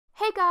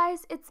Hey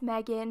guys, it's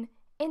Megan.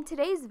 In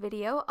today's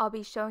video, I'll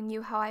be showing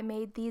you how I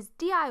made these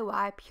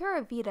DIY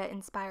Pura Vida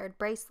inspired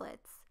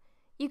bracelets.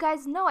 You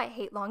guys know I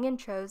hate long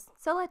intros,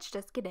 so let's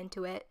just get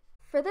into it.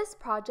 For this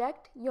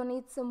project, you'll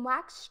need some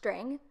wax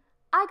string.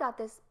 I got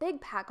this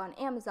big pack on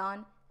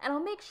Amazon, and I'll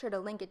make sure to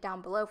link it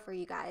down below for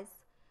you guys.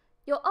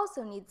 You'll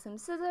also need some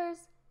scissors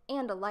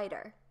and a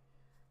lighter.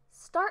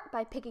 Start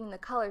by picking the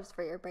colors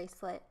for your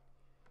bracelet.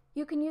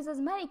 You can use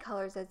as many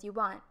colors as you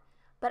want,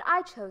 but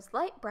I chose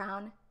light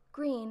brown,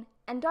 green,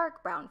 and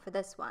dark brown for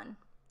this one.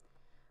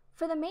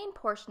 For the main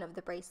portion of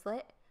the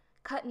bracelet,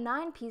 cut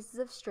 9 pieces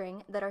of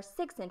string that are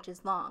 6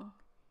 inches long.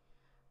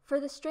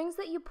 For the strings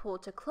that you pull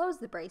to close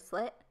the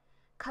bracelet,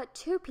 cut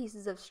 2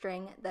 pieces of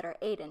string that are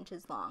 8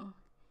 inches long.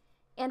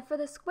 And for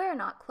the square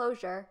knot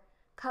closure,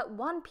 cut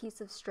 1 piece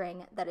of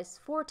string that is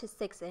 4 to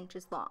 6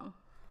 inches long.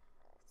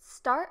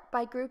 Start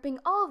by grouping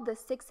all of the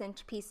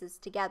 6-inch pieces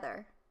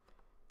together.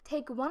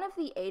 Take one of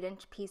the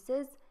 8-inch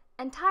pieces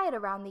and tie it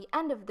around the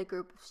end of the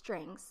group of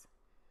strings.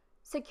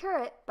 Secure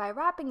it by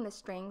wrapping the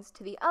strings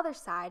to the other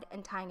side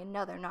and tying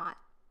another knot.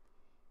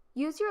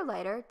 Use your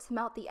lighter to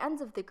melt the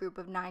ends of the group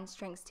of 9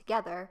 strings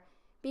together,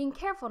 being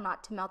careful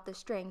not to melt the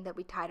string that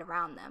we tied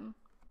around them.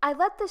 I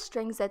let the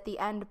strings at the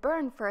end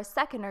burn for a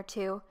second or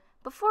two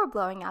before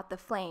blowing out the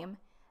flame,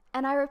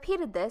 and I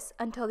repeated this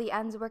until the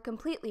ends were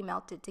completely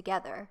melted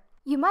together.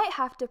 You might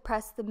have to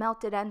press the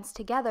melted ends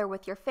together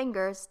with your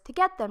fingers to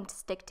get them to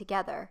stick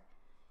together.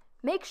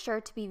 Make sure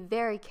to be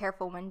very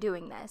careful when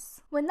doing this.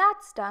 When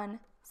that's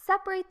done,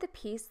 separate the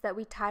piece that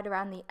we tied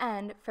around the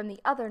end from the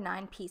other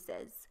 9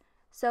 pieces.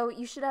 So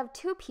you should have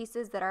 2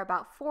 pieces that are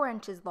about 4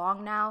 inches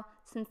long now,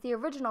 since the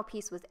original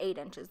piece was 8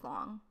 inches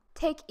long.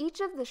 Take each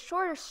of the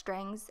shorter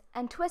strings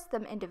and twist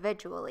them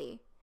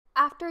individually.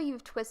 After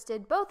you've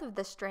twisted both of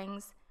the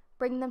strings,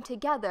 bring them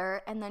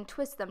together and then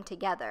twist them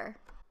together.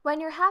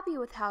 When you're happy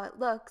with how it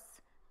looks,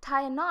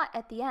 tie a knot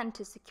at the end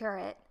to secure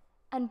it,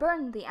 and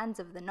burn the ends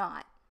of the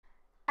knot.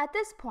 At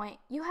this point,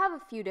 you have a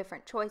few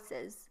different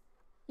choices.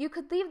 You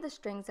could leave the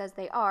strings as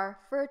they are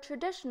for a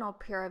traditional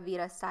Pura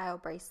Vida style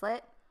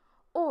bracelet,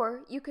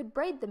 or you could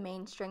braid the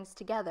main strings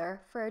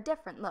together for a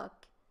different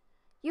look.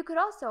 You could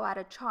also add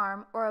a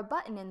charm or a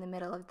button in the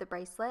middle of the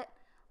bracelet,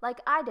 like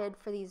I did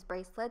for these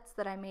bracelets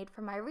that I made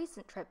for my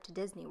recent trip to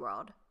Disney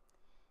World.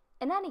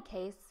 In any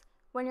case,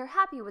 when you're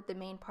happy with the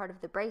main part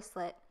of the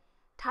bracelet,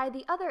 tie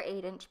the other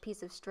 8-inch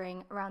piece of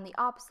string around the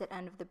opposite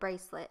end of the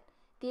bracelet,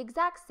 the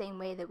exact same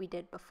way that we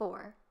did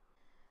before.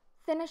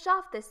 Finish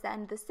off this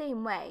end the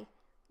same way,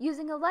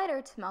 using a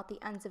lighter to melt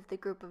the ends of the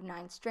group of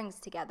 9 strings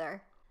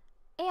together.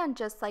 And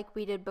just like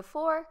we did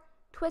before,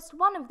 twist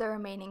one of the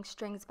remaining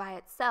strings by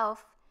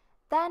itself,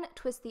 then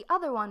twist the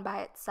other one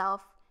by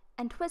itself,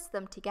 and twist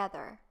them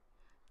together.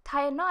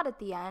 Tie a knot at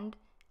the end,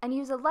 and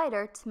use a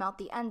lighter to melt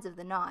the ends of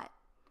the knot.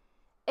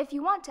 If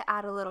you want to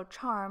add a little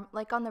charm,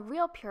 like on the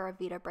real Pura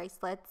Vida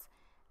bracelets,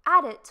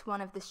 add it to one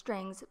of the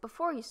strings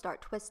before you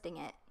start twisting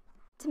it.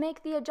 To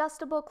make the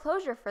adjustable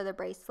closure for the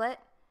bracelet,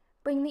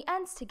 bring the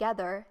ends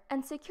together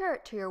and secure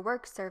it to your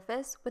work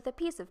surface with a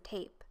piece of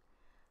tape.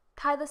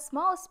 Tie the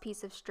smallest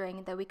piece of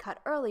string that we cut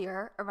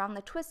earlier around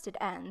the twisted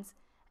ends,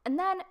 and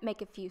then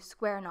make a few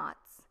square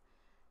knots.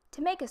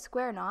 To make a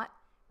square knot,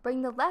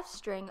 bring the left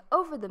string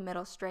over the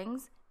middle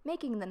strings,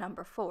 making the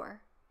number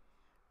 4.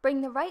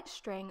 Bring the right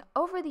string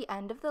over the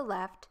end of the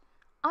left,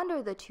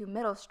 under the 2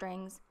 middle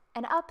strings,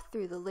 and up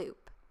through the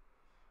loop.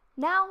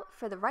 Now,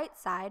 for the right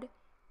side,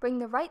 bring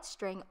the right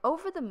string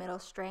over the middle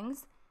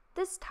strings,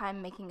 this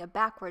time making a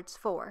backwards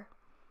 4.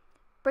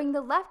 Bring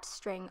the left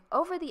string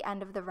over the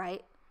end of the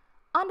right,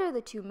 under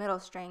the 2 middle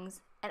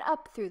strings, and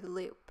up through the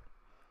loop.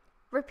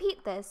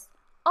 Repeat this,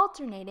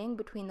 alternating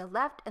between the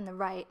left and the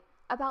right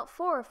about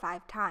 4 or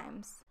 5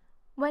 times.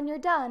 When you're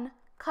done,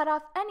 cut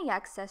off any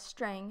excess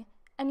string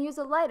and use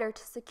a lighter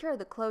to secure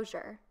the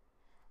closure.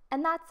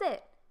 And that's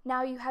it.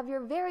 Now you have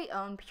your very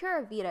own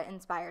Pura Vida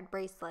inspired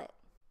bracelet.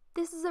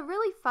 This is a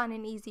really fun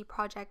and easy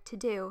project to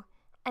do,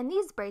 and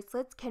these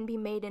bracelets can be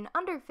made in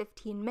under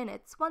 15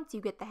 minutes once you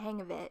get the hang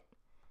of it.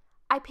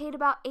 I paid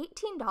about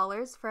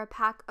 $18 for a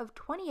pack of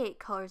 28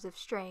 colors of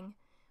string,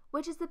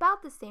 which is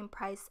about the same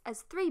price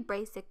as 3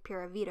 basic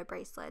Pura Vida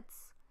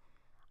bracelets.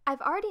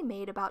 I've already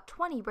made about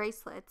 20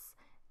 bracelets,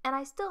 and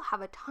I still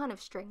have a ton of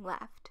string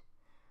left.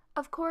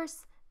 Of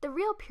course, the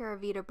real Pura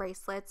Vida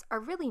bracelets are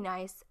really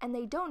nice and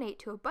they donate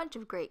to a bunch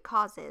of great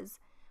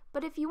causes,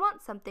 but if you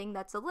want something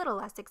that's a little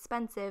less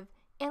expensive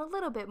and a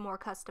little bit more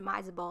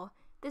customizable,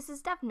 this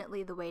is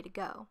definitely the way to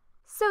go.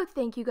 So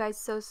thank you guys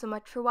so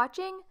much for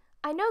watching.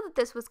 I know that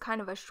this was kind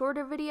of a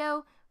shorter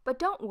video, but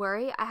don't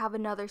worry, I have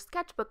another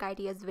sketchbook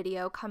ideas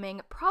video coming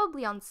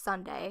probably on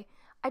Sunday.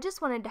 I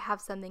just wanted to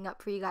have something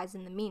up for you guys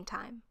in the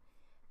meantime.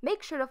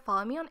 Make sure to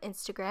follow me on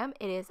Instagram,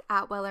 it is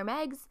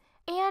 @WellerMegs.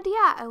 And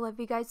yeah, I love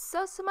you guys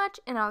so much,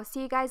 and I'll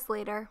see you guys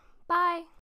later. Bye!